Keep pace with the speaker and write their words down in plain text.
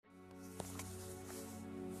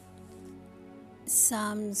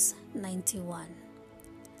Psalms 91.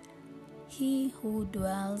 He who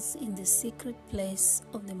dwells in the secret place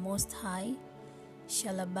of the Most High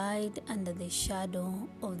shall abide under the shadow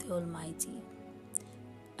of the Almighty.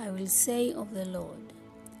 I will say of the Lord,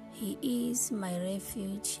 He is my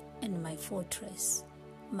refuge and my fortress,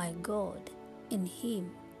 my God, in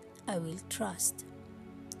Him I will trust.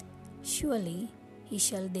 Surely He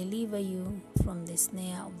shall deliver you from the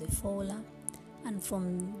snare of the fowler and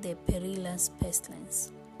from the perilous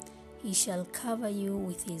pestilence. He shall cover you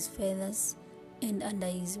with His feathers, and under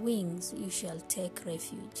His wings you shall take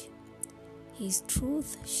refuge. His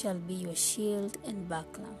truth shall be your shield and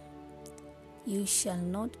buckler. You shall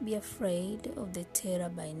not be afraid of the terror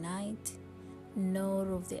by night,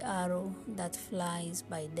 nor of the arrow that flies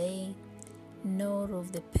by day, nor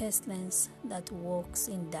of the pestilence that walks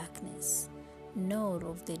in darkness, nor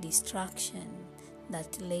of the destruction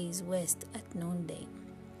that lays waste at noonday.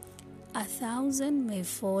 1,000 may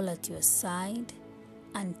fall at your side,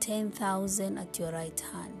 and 10,000 at your right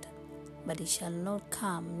hand, but it shall not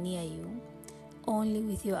come near you. Only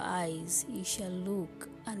with your eyes you shall look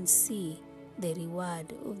and see the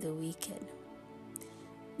reward of the wicked.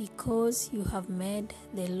 Because you have made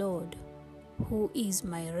the Lord, who is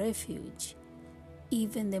my refuge,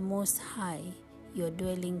 even the Most High, your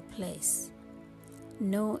dwelling place,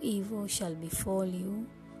 no evil shall befall you,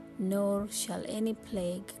 nor shall any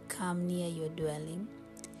plague come near your dwelling.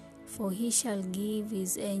 For He shall give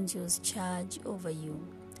His angels charge over you,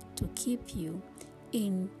 to keep you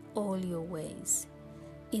in all your ways.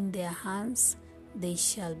 In their hands they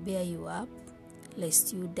shall bear you up,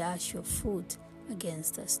 lest you dash your foot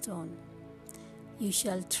against a stone. You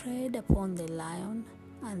shall tread upon the lion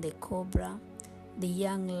and the cobra, the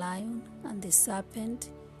young lion and the serpent,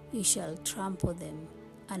 you shall trample them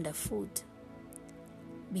underfoot.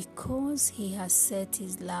 Because He has set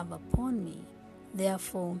His love upon me,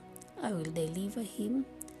 therefore I will deliver him.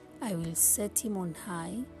 I will set him on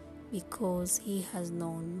high, because he has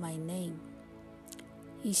known my name.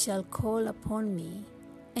 He shall call upon me,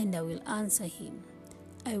 and I will answer him.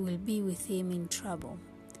 I will be with him in trouble.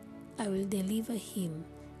 I will deliver him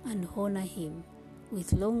and honor him.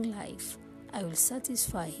 With long life I will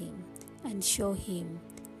satisfy him and show him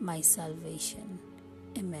my salvation.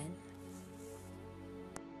 Amen.